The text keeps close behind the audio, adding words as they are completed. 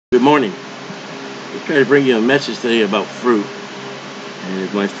Good morning. I'm trying to bring you a message today about fruit. And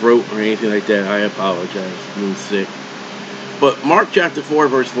if my throat or anything like that, I apologize. I'm being sick. But Mark chapter 4,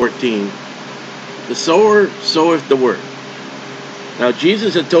 verse 14. The sower soweth the word. Now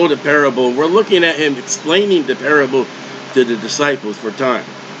Jesus had told a parable. We're looking at him explaining the parable to the disciples for time.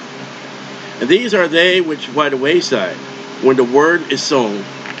 And these are they which by the wayside, when the word is sown.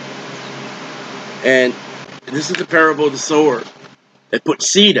 And this is the parable of the sower that put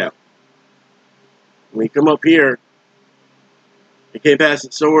seed out. When you come up here, it came past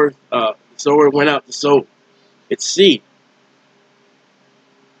the sower went out to sow its seed.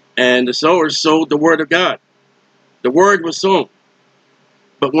 And the sower sowed the word of God. The word was sown.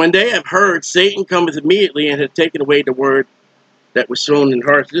 But when they have heard, Satan cometh immediately and had taken away the word that was sown in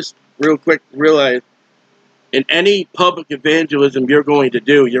hearts. Just real quick, realize in any public evangelism you're going to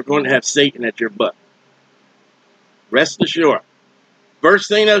do, you're going to have Satan at your butt. Rest assured. First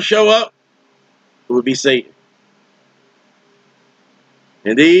thing that'll show up, it will be Satan.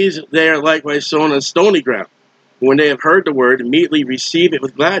 And these, they are likewise sown on stony ground. When they have heard the word, immediately receive it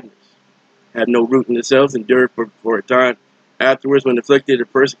with gladness. Have no root in themselves, endure for a time. Afterwards, when afflicted or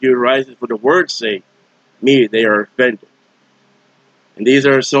persecuted arises for the word's sake, immediately they are offended. And these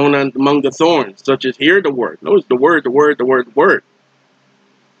are sown among the thorns, such as hear the word. Notice the word, the word, the word, the word.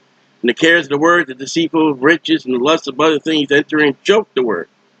 And the cares of the word, the deceitful riches, and the lust of other things enter and choke the word.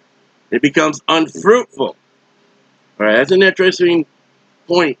 It becomes unfruitful. All right, that's an interesting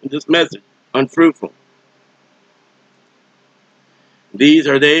point in this message. Unfruitful. These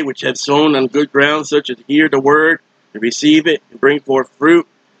are they which have sown on good ground, such as hear the word and receive it and bring forth fruit,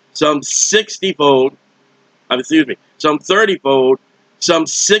 some 60-fold, some 30-fold, some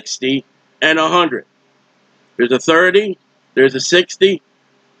 60, and 100. There's a 30, there's a 60,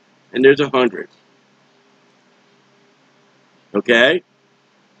 and there's 100. Okay?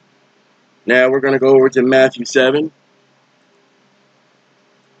 Now we're going to go over to Matthew 7.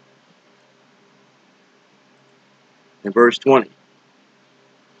 And verse 20.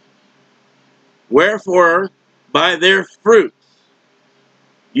 Wherefore, by their fruits,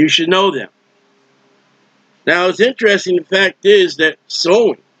 you should know them. Now, it's interesting, the fact is that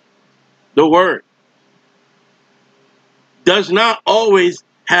sowing the word does not always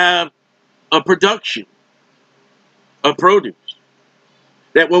have a production of produce.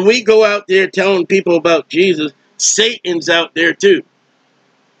 That when we go out there telling people about Jesus, Satan's out there too.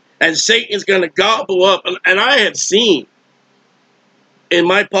 And Satan's going to gobble up. And I have seen, in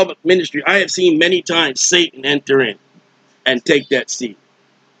my public ministry, I have seen many times Satan enter in and take that seed.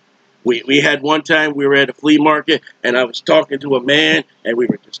 We had one time, we were at a flea market, and I was talking to a man, and we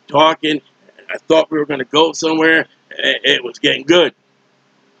were just talking. And I thought we were going to go somewhere. It was getting good.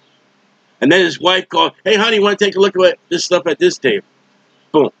 And then his wife called, hey, honey, you want to take a look at this stuff at this table?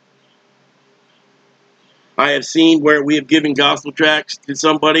 Boom. I have seen where we have given gospel tracts to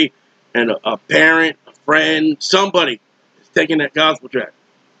somebody, and a parent, a friend, somebody is taking that gospel tract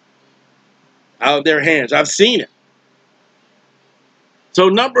out of their hands. I've seen it. So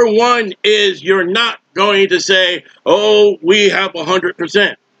number one is you're not going to say, oh, we have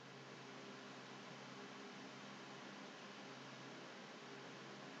 100%.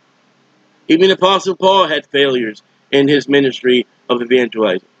 Even Apostle Paul had failures in his ministry of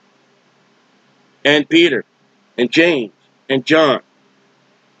evangelizing. And Peter, and James, and John.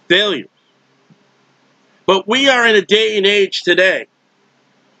 Failures. But we are in a day and age today.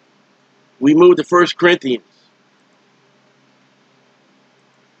 We move to 1 Corinthians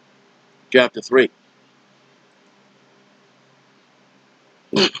chapter 3.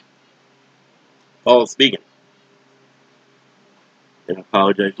 Paul speaking. And I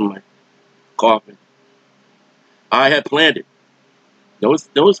apologize for my coughing. I had planted.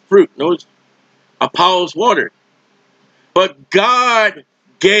 Those fruit. Those Apollos watered. But God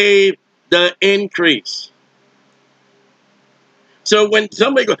gave the increase. So when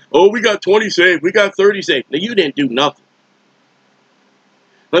somebody goes, oh, we got 20 saved, we got 30 saved. Now, you didn't do nothing.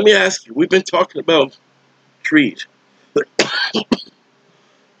 Let me ask you, we've been talking about trees.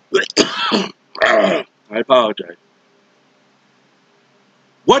 I apologize.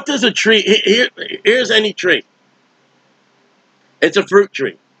 What does a tree, here's any tree. It's a fruit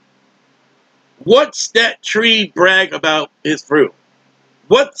tree. What's that tree brag about its fruit?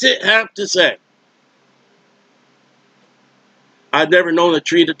 What's it have to say? I've never known a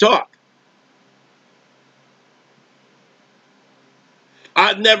tree to talk.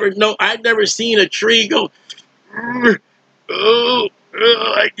 I've never seen a tree go, I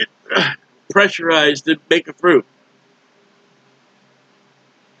get pressurized to make a fruit.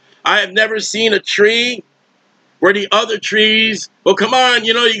 I have never seen a tree Where the other trees, well, come on,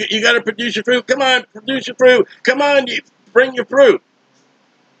 you know, you got to produce your fruit. Come on, produce your fruit. Come on, you bring your fruit.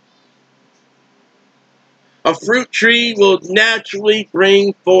 A fruit tree will naturally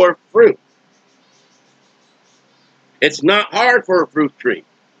bring forth fruit. It's not hard for a fruit tree.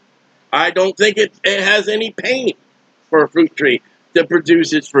 I don't think it has any pain for a fruit tree to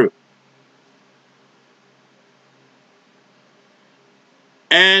produce its fruit.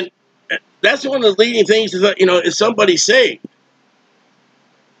 And that's one of the leading things is that, you know, is somebody saved?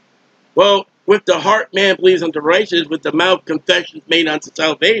 Well, with the heart man believes unto righteousness, with the mouth confession is made unto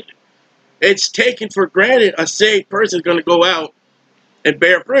salvation. It's taken for granted a saved person is going to go out and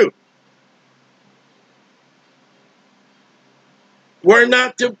bear fruit. We're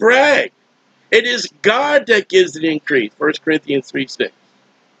not to brag. It is God that gives the increase. 1 Corinthians 3:6.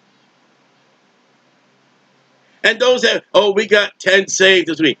 And those that, oh, we got 10 saved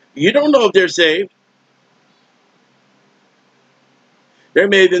this week. You don't know if they're saved. There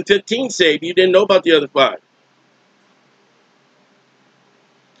may have been 15 saved. You didn't know about the other 5.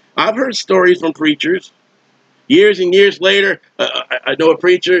 I've heard stories from preachers. Years and years later, I know a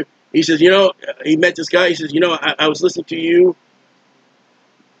preacher. He says, you know, he met this guy. He says, you know, I was listening to you.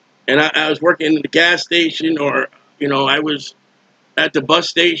 And I was working in the gas station, or, you know, I was at the bus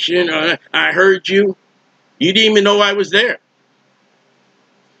station. I heard you. You didn't even know I was there.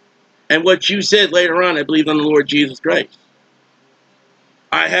 And what you said later on, I believed on the Lord Jesus Christ.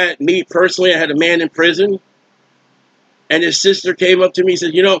 Me personally, I had a man in prison. And his sister came up to me and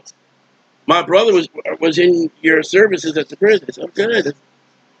said, you know, my brother was in your services at the prison. I said, oh, good.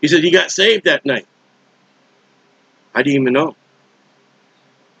 He said, he got saved that night. I didn't even know.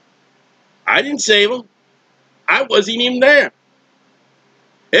 I didn't save him. I wasn't even there.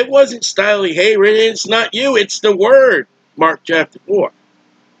 It wasn't Stiley, hey, it's not you, it's the word. Mark chapter 4.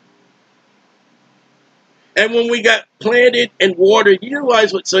 And when we got planted and watered, you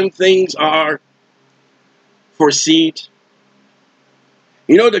realize what some things are for seeds?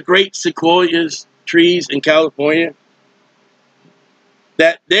 You know the great sequoias trees in California?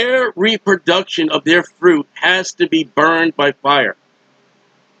 That their reproduction of their fruit has to be burned by fire.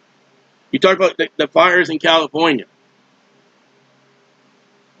 You talk about the fires in California.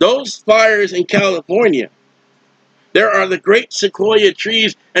 Those fires in California, there are the great sequoia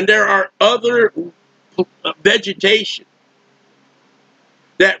trees, and there are other vegetation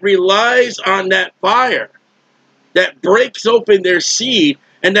that relies on that fire, that breaks open their seed,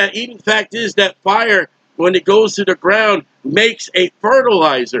 and that even fact is that fire, when it goes to the ground, makes a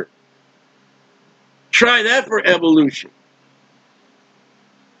fertilizer. Try that for evolution.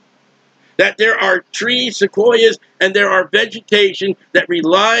 That there are trees, sequoias, and there are vegetation that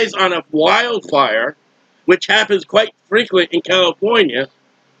relies on a wildfire, which happens quite frequent in California,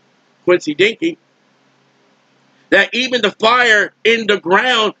 Quincy Dinky, that even the fire in the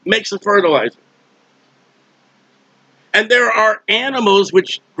ground makes a fertilizer. And there are animals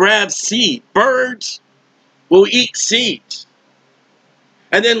which grab seed. Birds will eat seeds.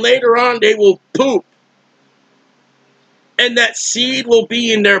 And then later on they will poop. And that seed will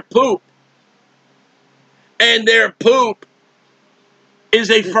be in their poop. And their poop is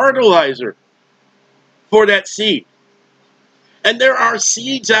a fertilizer for that seed. And there are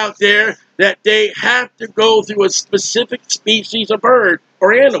seeds out there that they have to go through a specific species of bird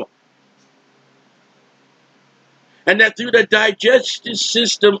or animal. And that through the digestive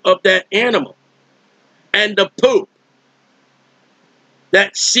system of that animal and the poop,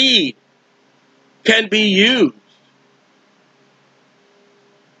 that seed can be used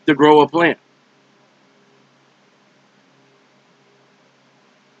to grow a plant.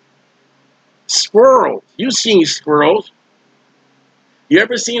 Squirrels. You've seen squirrels. You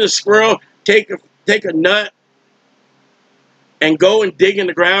ever seen a squirrel take a nut and go and dig in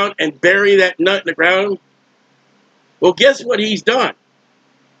the ground and bury that nut in the ground? Well, guess what he's done?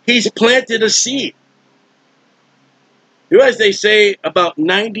 He's planted a seed. You know, as they say, about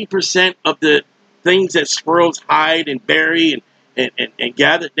 90% of the things that squirrels hide and bury and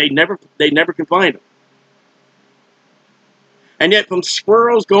gather, they never can find them. And yet from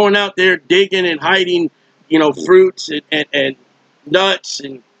squirrels going out there digging and hiding, you know, fruits and nuts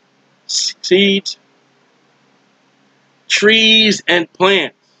and seeds, trees and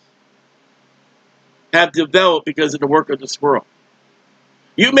plants have developed because of the work of the squirrel.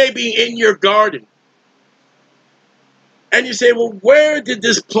 You may be in your garden and you say, well, where did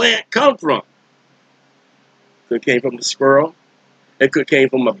this plant come from? Could have came from the squirrel. It could have came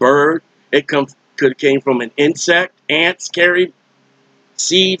from a bird. It could have came from an insect. Ants carry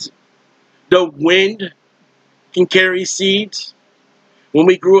seeds. The wind can carry seeds. When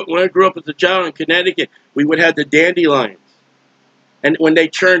I grew up as a child in Connecticut, we would have the dandelions. And when they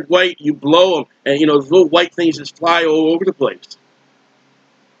turned white, you blow them, and you know, those little white things just fly all over the place.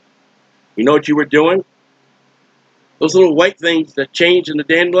 You know what you were doing? Those little white things that change in the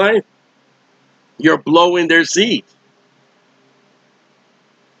dandelion, you're blowing their seeds.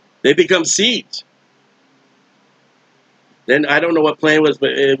 They become seeds. Then I don't know what plant it was, but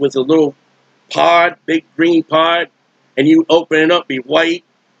it was a little pod, big green pod, and you open it up, be white,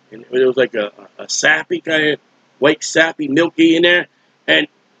 and it was like a sappy kind of white, sappy, milky in there, and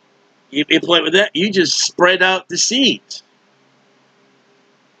you plant with that, you just spread out the seeds.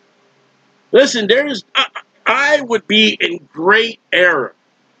 Listen, I would be in great error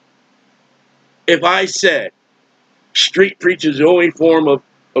if I said street preaching is the only form of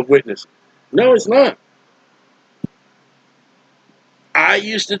witness. No, it's not. I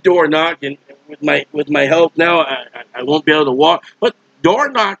used to door knock, and with my health now, I won't be able to walk. But door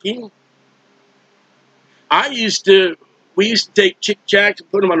knocking, we used to take Chick Jacks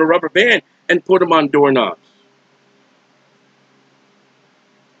and put them on a rubber band and put them on doorknobs.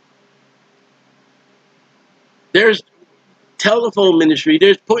 There's telephone ministry.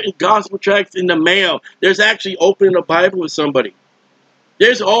 There's putting gospel tracts in the mail. There's actually opening a Bible with somebody.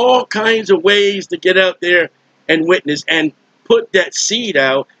 There's all kinds of ways to get out there and witness and put that seed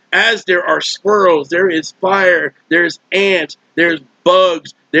out. As there are squirrels, there is fire, there's ants, there's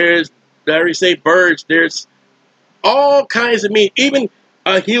bugs, there's, I already say birds, there's all kinds of meat, even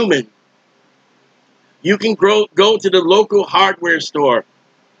a human. You can go to the local hardware store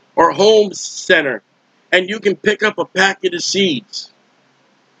or home center, and you can pick up a packet of seeds,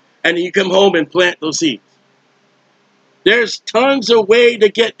 and you come home and plant those seeds. There's tons of way to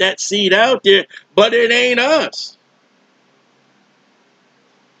get that seed out there, but it ain't us.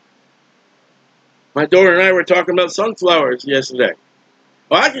 My daughter and I were talking about sunflowers yesterday.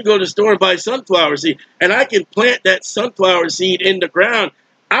 Well, I can go to the store and buy sunflower seed, and I can plant that sunflower seed in the ground.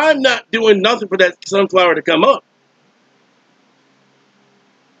 I'm not doing nothing for that sunflower to come up.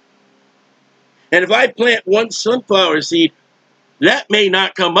 And if I plant one sunflower seed, that may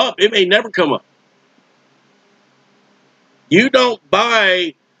not come up. It may never come up. You don't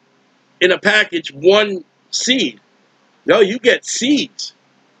buy in a package one seed. No, you get seeds.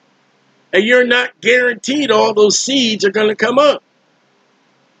 And you're not guaranteed all those seeds are going to come up.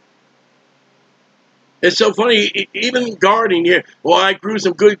 It's so funny, even gardening here. Well, I grew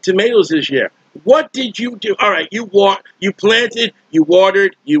some good tomatoes this year. What did you do? All right, you planted, you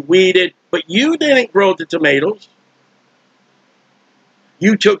watered, you weeded, but you didn't grow the tomatoes.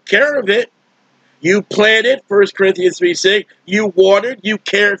 You took care of it. You planted, 1 Corinthians 3:6. You watered, you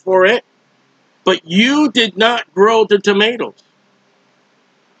cared for it, but you did not grow the tomatoes.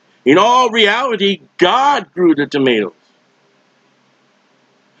 In all reality, God grew the tomatoes.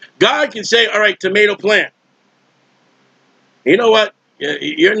 God can say, all right, tomato plant. You know what?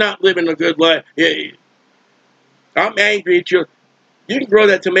 You're not living a good life. I'm angry at you. You can grow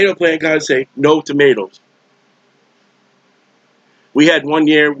that tomato plant. God say, no tomatoes. We had one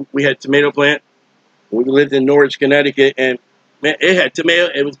year, we had tomato plant. We lived in Norwich, Connecticut, and man, it had tomato.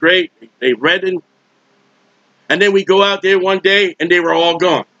 It was great. They reddened. And then we go out there one day, and they were all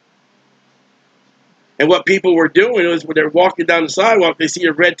gone. And what people were doing was when they're walking down the sidewalk, they see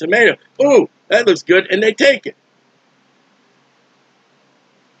a red tomato. Ooh, that looks good, and they take it.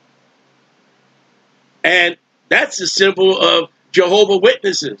 And that's the symbol of Jehovah's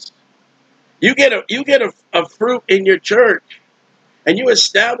Witnesses. You get a fruit in your church, and you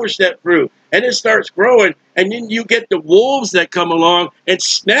establish that fruit, and it starts growing, and then you get the wolves that come along and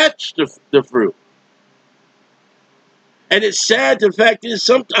snatch the fruit. And it's sad. The fact is,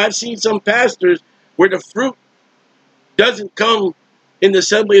 I've seen some pastors where the fruit doesn't come in the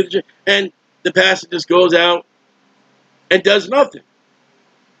assembly of the church, and the pastor just goes out and does nothing.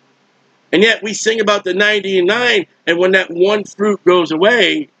 And yet we sing about the 99, and when that one fruit goes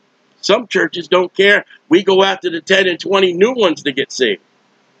away, some churches don't care. We go after the 10 and 20 new ones to get saved.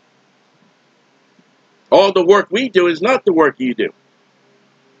 All the work we do is not the work you do.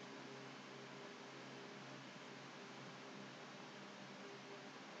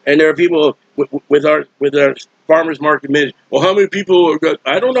 And there are people with our farmers market ministry. Well, how many people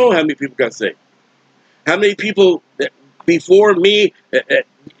I don't know how many people got saved. How many people that before me that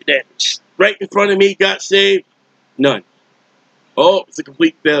right in front of me got saved? None. Oh, it's a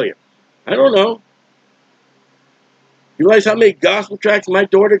complete failure. I don't know. You realize how many gospel tracts my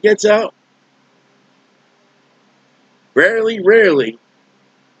daughter gets out? Rarely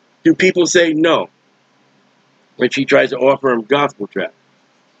do people say no when she tries to offer them gospel tracts.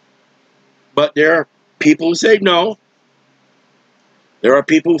 But there are people who say no. There are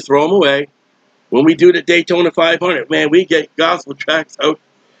people who throw them away. When we do the Daytona 500, man, we get gospel tracts out.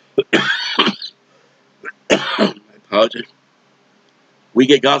 I apologize. We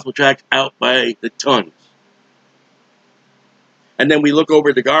get gospel tracts out by the tons. And then we look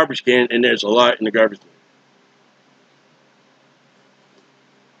over the garbage can, and there's a lot in the garbage can.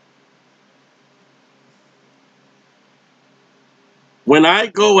 When I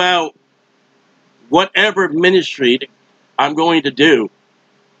go out, whatever ministry I'm going to do,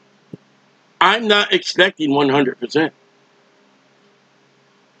 I'm not expecting 100%.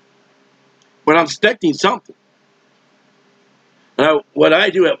 But I'm expecting something. Now, what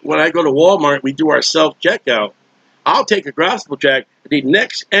I do when I go to Walmart, we do our self-checkout. I'll take a gospel tract. The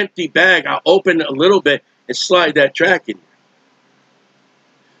next empty bag, I'll open it a little bit and slide that tract in.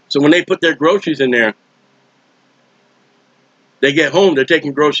 So when they put their groceries in there, they get home, they're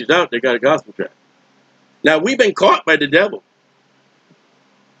taking groceries out, they got a gospel tract. Now, we've been caught by the devil.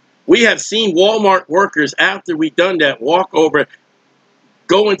 We have seen Walmart workers, after we've done that, walk over,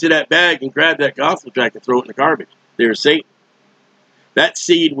 go into that bag and grab that gospel tract and throw it in the garbage. There's Satan. That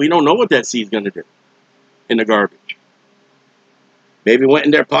seed, we don't know what that seed's going to do in the garbage. Maybe it went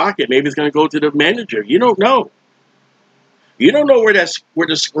in their pocket. Maybe it's going to go to the manager. You don't know. You don't know where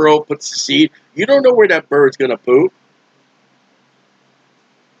the squirrel puts the seed. You don't know where that bird's going to poop.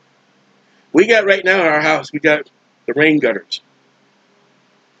 We got right now in our house, we got the rain gutters.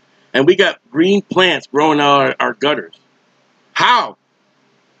 And we got green plants growing out our gutters. How?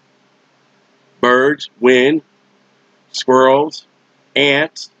 Birds, wind, squirrels,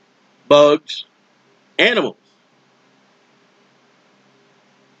 ants, bugs, animals.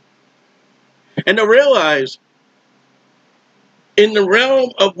 And to realize, in the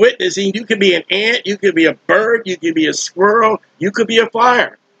realm of witnessing, you could be an ant, you could be a bird, you could be a squirrel, you could be a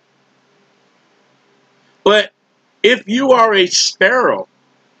fire. But if you are a sparrow,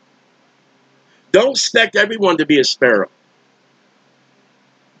 don't expect everyone to be a sparrow.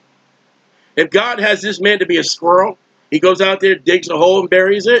 If God has this man to be a squirrel, he goes out there, digs a hole and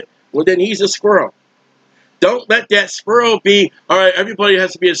buries it, well, then he's a squirrel. Don't let that squirrel be, all right, everybody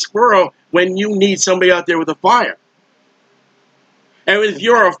has to be a squirrel when you need somebody out there with a fire. And if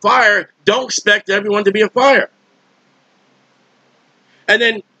you're a fire, don't expect everyone to be a fire. And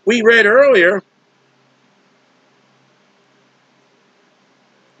then we read earlier,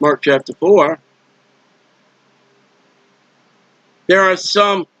 Mark chapter 4, there are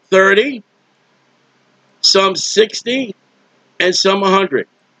some 30, some 60, and some 100.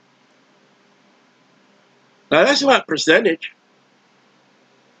 Now that's not percentage.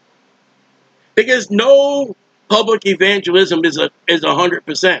 Because no public evangelism is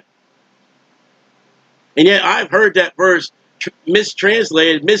 100%. And yet I've heard that verse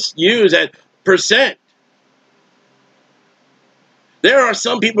mistranslated, misused as percent. There are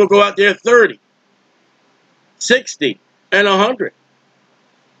some people who go out there 30, 60, and 100.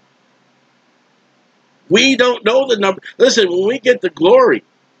 We don't know the number. Listen, when we get the glory,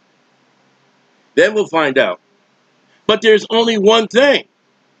 then we'll find out. But there's only one thing.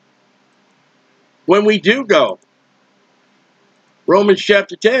 When we do go, Romans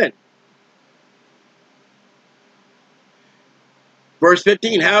chapter 10, verse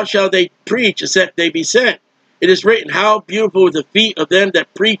 15, how shall they preach except they be sent? It is written, how beautiful is the feet of them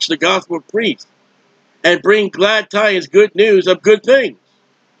that preach the gospel of peace and bring glad tidings, good news of good things.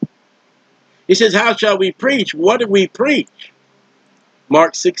 He says, how shall we preach? What do we preach?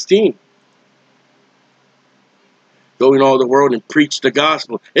 Mark 16. Go in all the world and preach the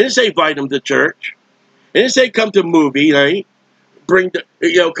gospel. It didn't say invite them to church. It didn't say come to movie night.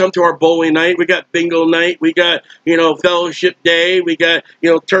 Come to our bowling night. We got bingo night. We got, fellowship day. We got,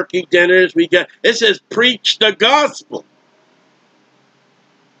 turkey dinners. It says preach the gospel.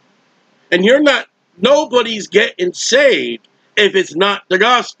 And nobody's getting saved if it's not the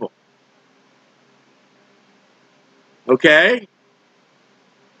gospel. Okay?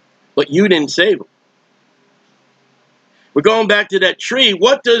 But you didn't save them. We're going back to that tree.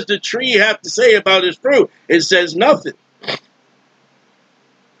 What does the tree have to say about its fruit? It says nothing.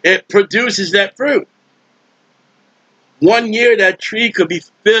 It produces that fruit. 1 year, that tree could be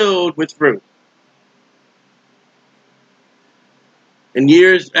filled with fruit. And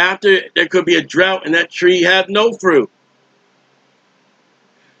years after, there could be a drought and that tree have no fruit.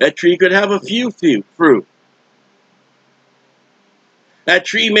 That tree could have a few fruit. That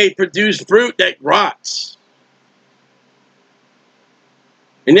tree may produce fruit that rots.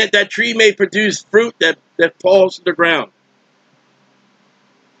 And yet that tree may produce fruit that falls to the ground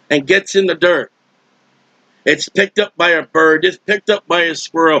and gets in the dirt. It's picked up by a bird. It's picked up by a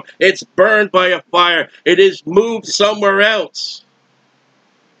squirrel. It's burned by a fire. It is moved somewhere else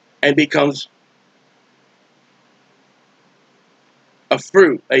and becomes a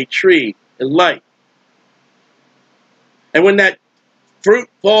fruit, a tree, a light. And when that fruit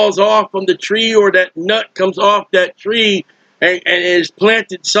falls off from the tree, or that nut comes off that tree and is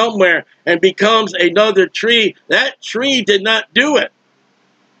planted somewhere and becomes another tree, that tree did not do it.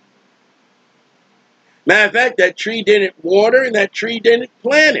 Matter of fact, that tree didn't water and that tree didn't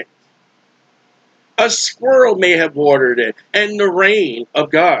plant it. A squirrel may have watered it, and the rain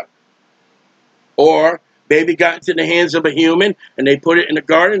of God. Or maybe got into the hands of a human and they put it in the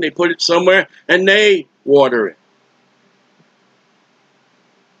garden, they put it somewhere, and they water it.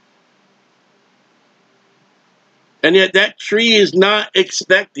 And yet that tree is not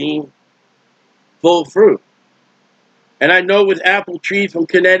expecting full fruit. And I know with apple trees from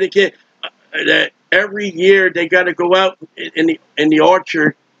Connecticut that every year they got to go out in the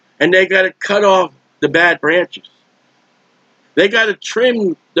orchard and they got to cut off the bad branches. They got to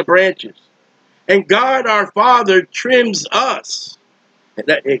trim the branches. And God our Father trims us.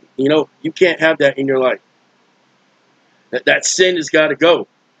 That, you know, you can't have that in your life. That sin has got to go.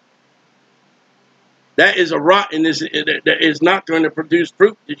 That is a rottenness that is not going to produce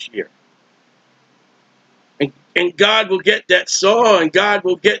fruit this year. And God will get that saw, and God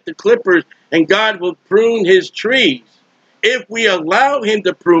will get the clippers, and God will prune his trees if we allow him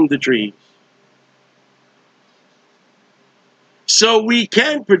to prune the trees. So we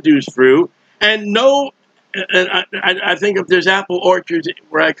can produce fruit. And I think if there's apple orchards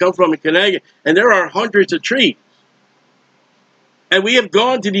where I come from in Connecticut, and there are hundreds of trees. And we have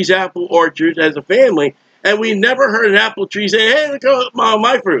gone to these apple orchards as a family, and we never heard an apple tree say, hey, look at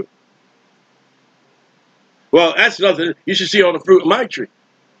my fruit. Well, that's nothing. You should see all the fruit in my tree.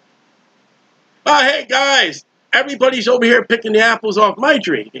 Oh, hey, guys, everybody's over here picking the apples off my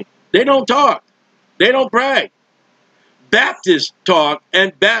tree. They don't talk. They don't brag. Baptists talk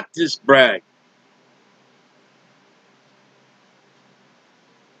and Baptists brag.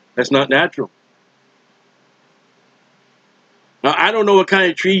 That's not natural. Now, I don't know what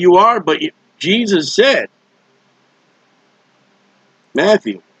kind of tree you are, but Jesus said,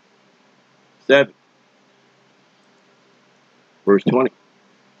 Matthew 7, verse 20.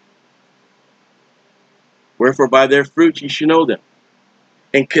 Wherefore by their fruits you should know them.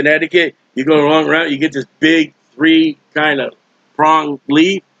 In Connecticut, you go along around, you get this big 3 kind of prong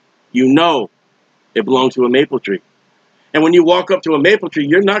leaf. You know it belongs to a maple tree. And when you walk up to a maple tree,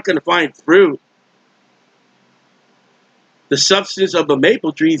 you're not going to find fruit. The substance of the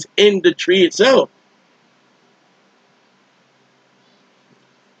maple tree is in the tree itself.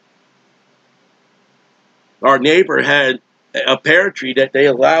 Our neighbor had a pear tree that they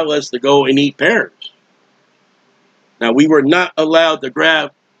allow us to go and eat pears. Now, we were not allowed to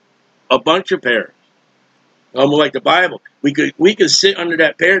grab a bunch of pears. Almost like the Bible. We could sit under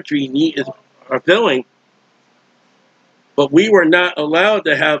that pear tree and eat our filling, but we were not allowed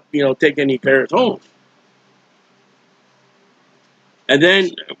to have, take any pears home. And then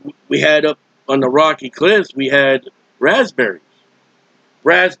we had up on the rocky cliffs, we had raspberries.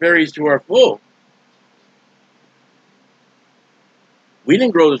 Raspberries to our full. We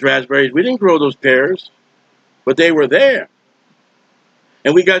didn't grow those raspberries. We didn't grow those pears. But they were there.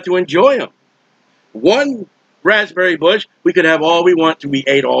 And we got to enjoy them. One raspberry bush, we could have all we want to. We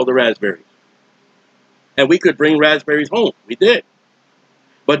ate all the raspberries. And we could bring raspberries home. We did.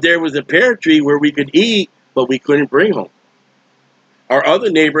 But there was a pear tree where we could eat, but we couldn't bring home. Our other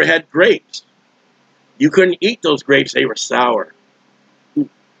neighbor had grapes. You couldn't eat those grapes. They were sour.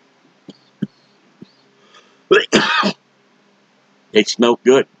 They smelled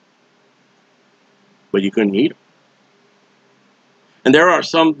good. But you couldn't eat them. And there are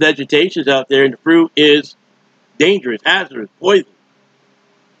some vegetations out there, and the fruit is dangerous, hazardous, poison.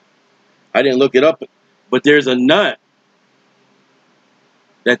 I didn't look it up, but there's a nut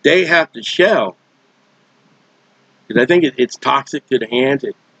that they have to shell, because I think it's toxic to the hands.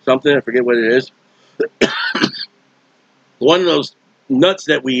 It's something, I forget what it is. One of those nuts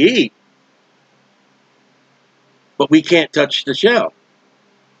that we eat, but we can't touch the shell.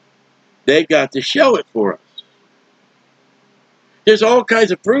 They've got to shell it for us. There's all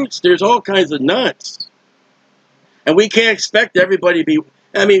kinds of fruits. There's all kinds of nuts. And we can't expect everybody to be...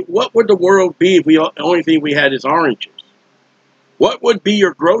 I mean, what would the world be if the only thing we had is oranges? What would be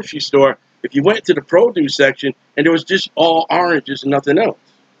your grocery store if you went to the produce section and there was just all oranges and nothing else?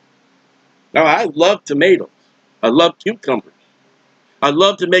 Now, I love tomatoes. I love cucumbers. I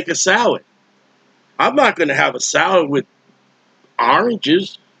love to make a salad. I'm not going to have a salad with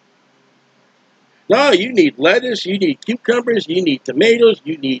oranges. No, you need lettuce, you need cucumbers, you need tomatoes,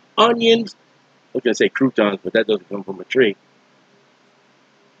 you need onions. I was going to say croutons, but that doesn't come from a tree.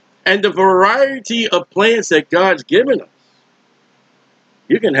 And the variety of plants that God's given us.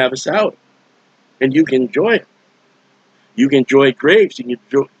 You can have a salad, and you can enjoy it. You can enjoy grapes, you can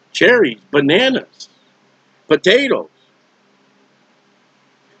enjoy cherries, bananas, potatoes.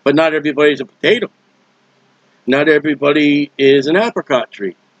 But not everybody's a potato. Not everybody is an apricot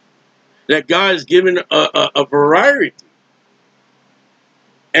tree. That God has given a variety.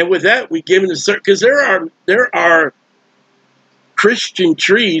 And with that, we give it a certain, because there are Christian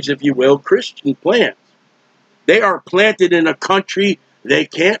trees, if you will, Christian plants. They are planted in a country they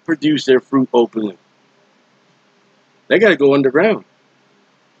can't produce their fruit openly. They got to go underground.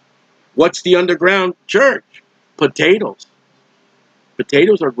 What's the underground church? Potatoes.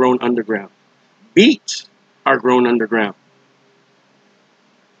 Potatoes are grown underground. Beets are grown underground.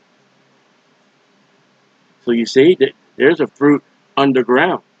 So you see that there's a fruit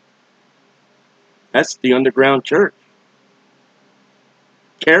underground. That's the underground church.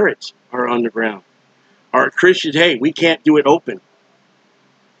 Carrots are underground. Our Christians, hey, we can't do it open.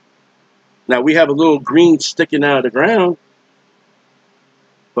 Now we have a little green sticking out of the ground,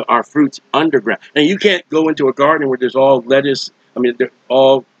 but our fruit's underground. And you can't go into a garden where there's all lettuce, they're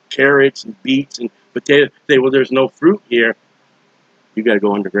all carrots and beets and potatoes. Say, well, there's no fruit here. You got to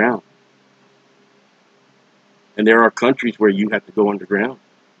go underground. And there are countries where you have to go underground.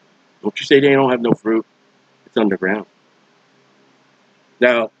 Don't you say they don't have no fruit. It's underground.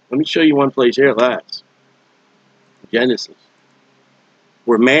 Now, let me show you one place here last. Genesis.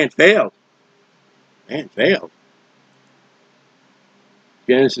 Where man failed. Man failed.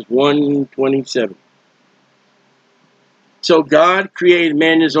 Genesis 1:27. So God created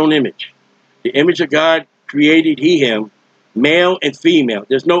man in his own image. The image of God created he him, male and female.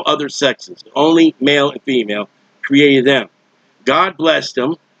 There's no other sexes. Only male and female created them. God blessed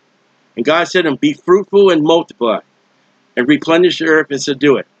them, and God said to them, be fruitful and multiply, and replenish the earth and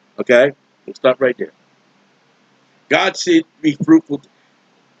subdue it. Okay? We'll stop right there. God said, be fruitful.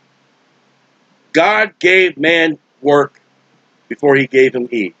 God gave man work before he gave him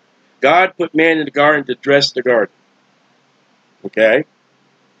Eve. God put man in the garden to dress the garden. Okay?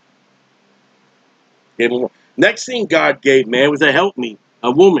 Gave him work. Next thing God gave man was a helpmeet,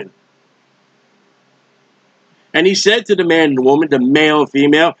 a woman. And he said to the man and the woman, the male and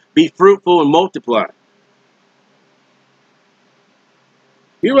female, be fruitful and multiply.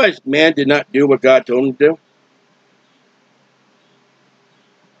 You realize man did not do what God told him to do?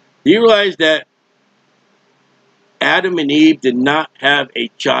 Do you realize that Adam and Eve did not have a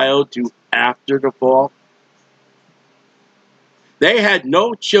child to after the fall? They had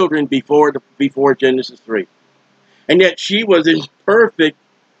no children before Genesis 3. And yet she was in perfect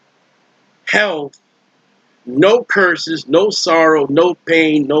health, no curses, no sorrow, no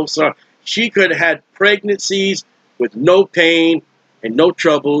pain, no sorrow. She could have had pregnancies with no pain and no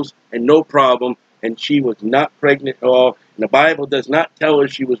troubles and no problem, and she was not pregnant at all. And the Bible does not tell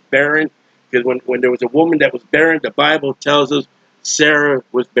us she was barren, because when there was a woman that was barren, the Bible tells us Sarah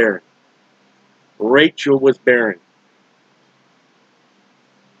was barren. Rachel was barren.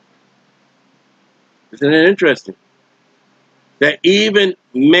 Isn't it interesting? That even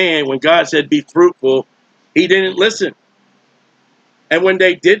man, when God said be fruitful, he didn't listen. And when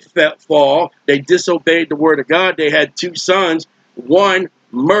they did fall, they disobeyed the word of God. They had two sons. One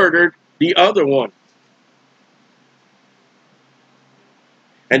murdered the other one.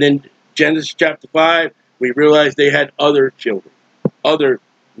 And in Genesis chapter 5, we realize they had other children, other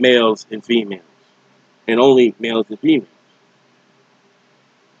males and females, and only males and females.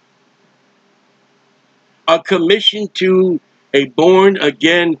 A commission to a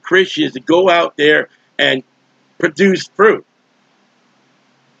born-again Christian is to go out there and produce fruit.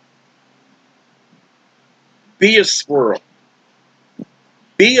 Be a squirrel.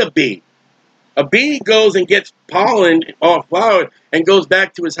 Be a bee. A bee goes and gets pollen off flower and goes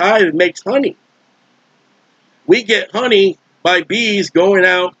back to his hive and makes honey. We get honey by bees going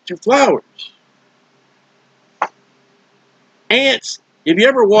out to flowers. Ants. If you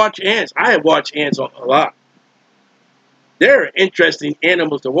ever watch ants, I have watched ants a lot. They're interesting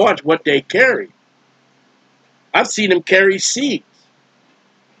animals to watch, what they carry. I've seen them carry seeds.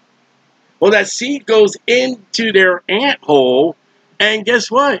 Well, that seed goes into their ant hole, and guess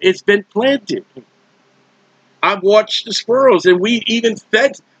what? It's been planted. I've watched the squirrels, and we even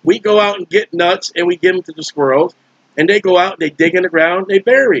fed. We go out and get nuts, and we give them to the squirrels, and they go out, they dig in the ground, they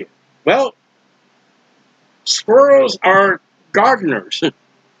bury it. Well, squirrels are gardeners,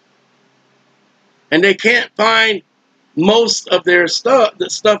 and they can't find most of their stuff, the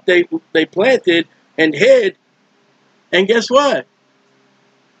stuff they planted and hid. And guess what?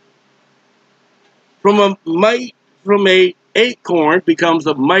 From a acorn becomes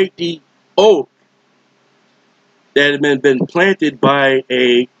a mighty oak. that had been planted by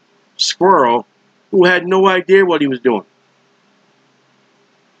a squirrel who had no idea what he was doing.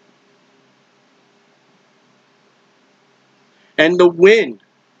 And the wind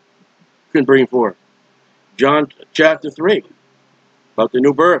can bring forth. John chapter 3, about the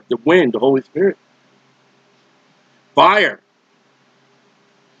new birth, the wind, the Holy Spirit. Fire.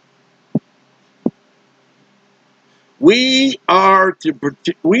 We are to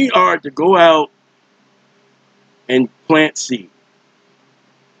go out and plant seed.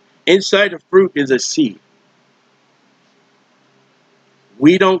 Inside the fruit is a seed.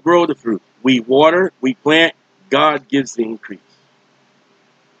 We don't grow the fruit. We water, we plant, God gives the increase.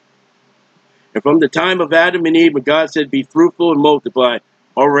 And from the time of Adam and Eve, when God said, be fruitful and multiply,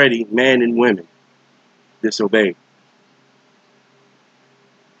 already men and women disobeyed.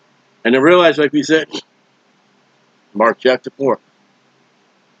 And I realized, like we said, Mark chapter 4,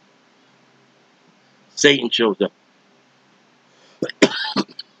 Satan shows up.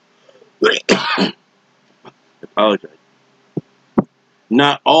 I apologize.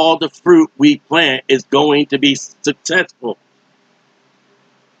 Not all the fruit we plant is going to be successful.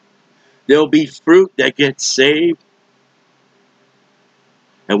 There'll be fruit that gets saved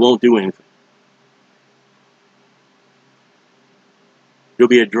and won't do anything. There'll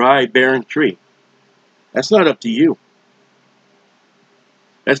be a dry, barren tree. That's not up to you.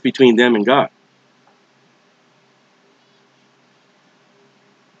 That's between them and God.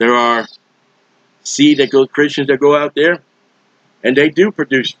 There are Christians that go out there, and they do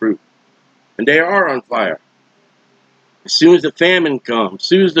produce fruit. And they are on fire. As soon as the famine comes, as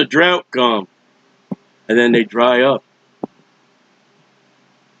soon as the drought comes, and then they dry up.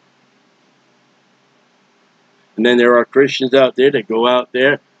 And then there are Christians out there that go out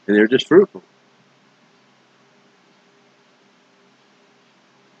there, and they're just fruitful.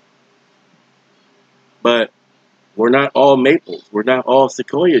 But we're not all maples. We're not all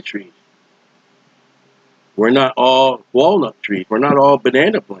sequoia trees. We're not all walnut trees. We're not all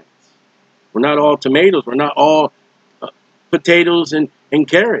banana plants. We're not all tomatoes. We're not all potatoes and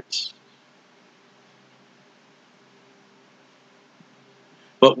carrots.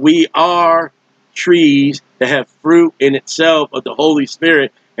 But we are trees that have fruit in itself of the Holy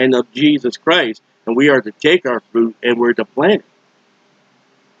Spirit and of Jesus Christ. And we are to take our fruit and we're to plant it.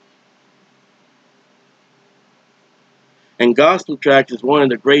 And gospel tracts is one of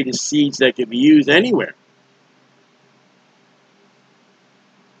the greatest seeds that can be used anywhere.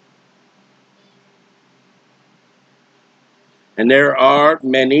 And there are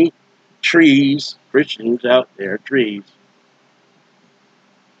many trees, Christians out there, trees,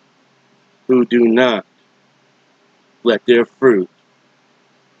 who do not let their fruit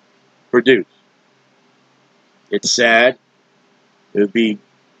produce. It's sad. It would be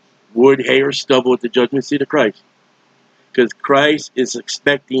wood, hay, or stubble at the judgment seat of Christ. Because Christ is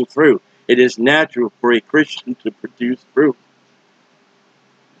expecting fruit. It is natural for a Christian to produce fruit.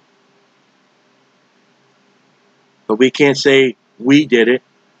 But we can't say we did it.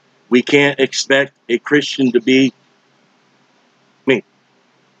 We can't expect a Christian to be me.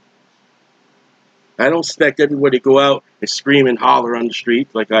 I don't expect everybody to go out and scream and holler on the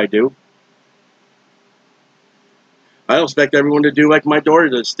streets like I do. I don't expect everyone to do like my daughter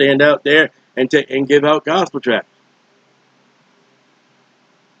does, stand out there and give out gospel tracts.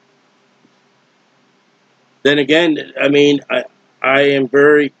 Then again, I mean, I am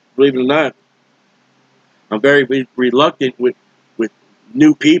very, believe it or not, I'm very reluctant with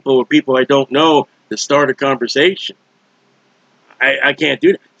new people or people I don't know to start a conversation. I can't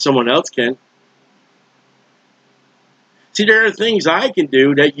do that. Someone else can. See, there are things I can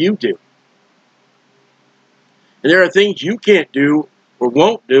do that you do. And there are things you can't do or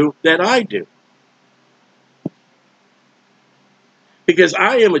won't do that I do. Because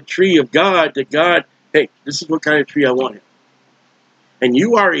I am a tree of God that God, hey, this is what kind of tree I want. And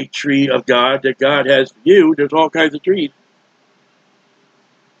you are a tree of God that God has for you. There's all kinds of trees.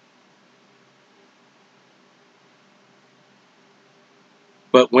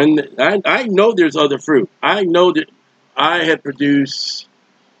 But when I know there's other fruit. I know that I have produced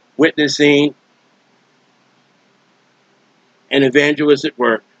witnessing and evangelistic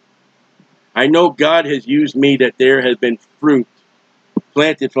work. I know God has used me, that there has been fruit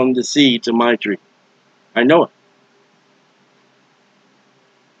planted from the seeds of my tree. I know it.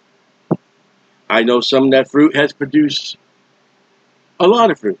 I know some of that fruit has produced a lot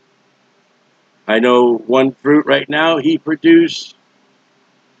of fruit. I know one fruit right now, he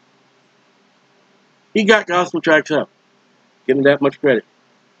got gospel tracts up. Give him that much credit.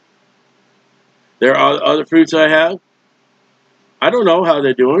 There are other fruits I have. I don't know how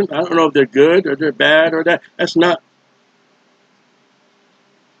they're doing. I don't know if they're good or they're bad or that. That's not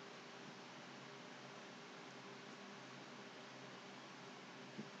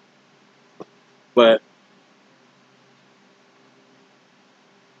But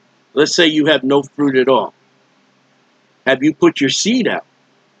let's say you have no fruit at all. Have you put your seed out?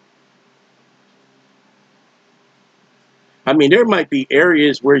 I mean, there might be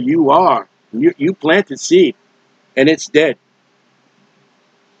areas where you are. You planted seed, and it's dead.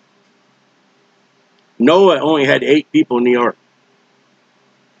 Noah only had 8 people in the ark.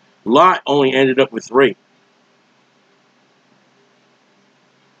 Lot only ended up with 3.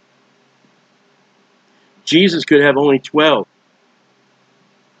 Jesus could have only 12.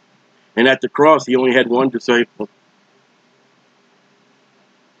 And at the cross, he only had 1 disciple.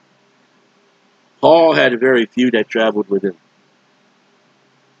 Paul had a very few that traveled with him.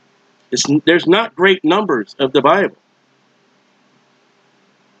 There's not great numbers of the Bible.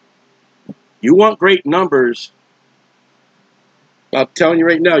 You want great numbers, I'm telling you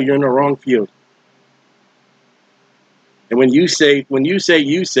right now, you're in the wrong field. And when you say you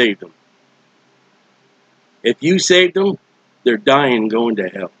saved them, if you saved them, they're dying going to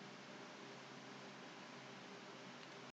hell.